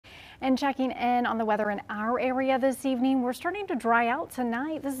And checking in on the weather in our area this evening, we're starting to dry out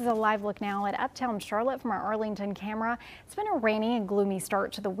tonight. This is a live look now at uptown Charlotte from our Arlington camera. It's been a rainy and gloomy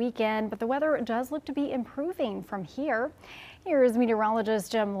start to the weekend, but the weather does look to be improving from here. Here is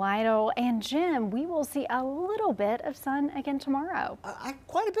meteorologist Jim Lido. And Jim, we will see a little bit of sun again tomorrow.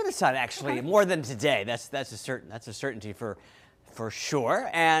 Quite a bit of sun, actually, more than today. That's a certainty for sure.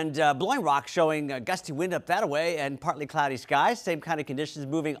 And blowing rock showing a gusty wind up that way and partly cloudy skies. Same kind of conditions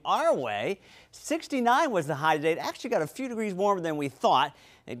moving our way. 69 was the high today. It actually got a few degrees warmer than we thought.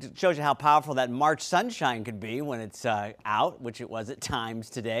 It shows you how powerful that March sunshine could be when it's out, which it was at times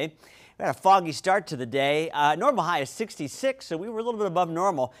today. We had a foggy start to the day. Normal high is 66, so we were a little bit above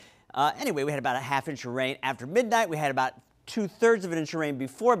normal. Anyway, we had about a ½ inch of rain after midnight. We had about 2/3 of an inch of rain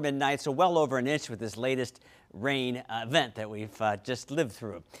before midnight, so well over an inch with this latest rain event that we've just lived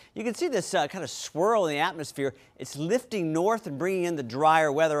through. You can see this kind of swirl in the atmosphere. It's lifting north and bringing in the drier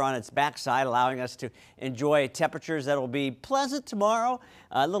weather on its backside, allowing us to enjoy temperatures that will be pleasant tomorrow,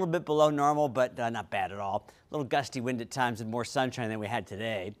 a little bit below normal, but not bad at all. A little gusty wind at times and more sunshine than we had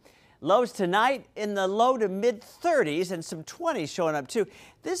today. Lows tonight in the low to mid 30s and some 20s showing up too.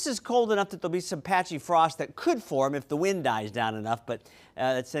 This is cold enough that there'll be some patchy frost that could form if the wind dies down enough, but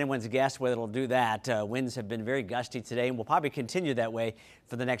that's anyone's guess whether it'll do that. Winds have been very gusty today and will probably continue that way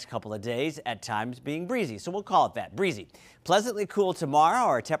for the next couple of days, at times being breezy. So we'll call it that, breezy. Pleasantly cool tomorrow,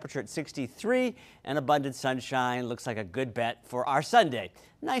 our temperature at 63 and abundant sunshine. Looks like a good bet for our Sunday.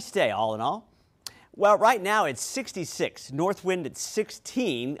 Nice day all in all. Well, right now it's 66, north wind at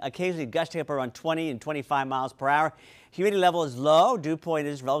 16, occasionally gusting up around 20 and 25 miles per hour. Humidity level is low, dew point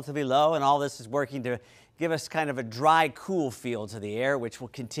is relatively low, and all this is working to give us kind of a dry, cool feel to the air, which will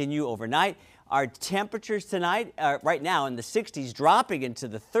continue overnight. Our temperatures tonight, right now in the 60s, dropping into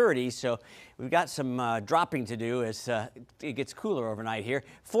the 30s, so we've got some dropping to do as it gets cooler overnight here.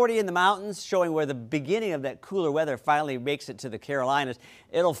 40 in the mountains, showing where the beginning of that cooler weather finally makes it to the Carolinas.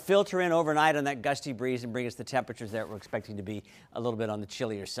 It'll filter in overnight on that gusty breeze and bring us the temperatures that we're expecting to be a little bit on the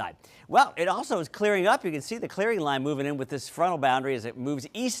chillier side. Well, it also is clearing up. You can see the clearing line moving in with this frontal boundary as it moves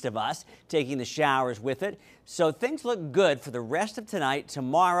east of us, taking the showers with it. So things look good for the rest of tonight,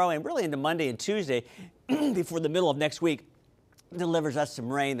 tomorrow, and really into Monday and Tuesday before the middle of next week delivers us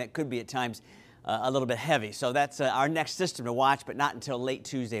some rain that could be at times a little bit heavy. So that's our next system to watch, but not until late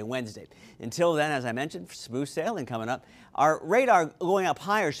Tuesday and Wednesday. Until then, as I mentioned, smooth sailing coming up. Our radar going up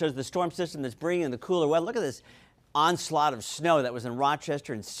higher shows the storm system that's bringing in the cooler weather. Look at this onslaught of snow that was in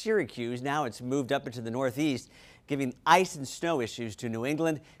Rochester and Syracuse. Now it's moved up into the northeast, giving ice and snow issues to New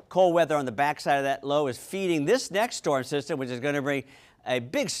England. Cold weather on the backside of that low is feeding this next storm system, which is going to bring a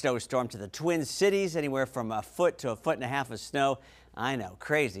big snowstorm to the Twin Cities, anywhere from a foot to a foot and a half of snow. I know,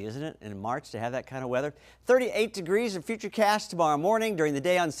 crazy, isn't it, in March to have that kind of weather? 38 degrees in Futurecast tomorrow morning. During the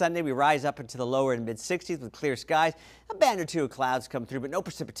day on Sunday, we rise up into the lower and mid-60s with clear skies. A band or two of clouds come through, but no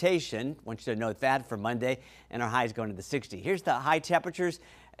precipitation. I want you to note that for Monday, and our highs going to the 60s. Here's the high temperatures.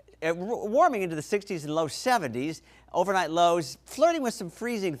 Warming into the 60s and low 70s. Overnight lows flirting with some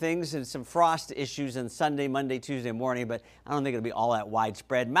freezing things and some frost issues on Sunday, Monday, Tuesday morning, but I don't think it'll be all that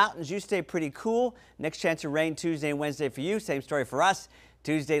widespread. Mountains, you stay pretty cool. Next chance of rain Tuesday and Wednesday for you. Same story for us.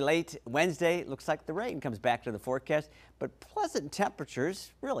 Tuesday, late Wednesday, looks like the rain comes back to the forecast, but pleasant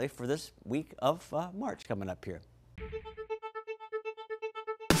temperatures really for this week of March coming up here.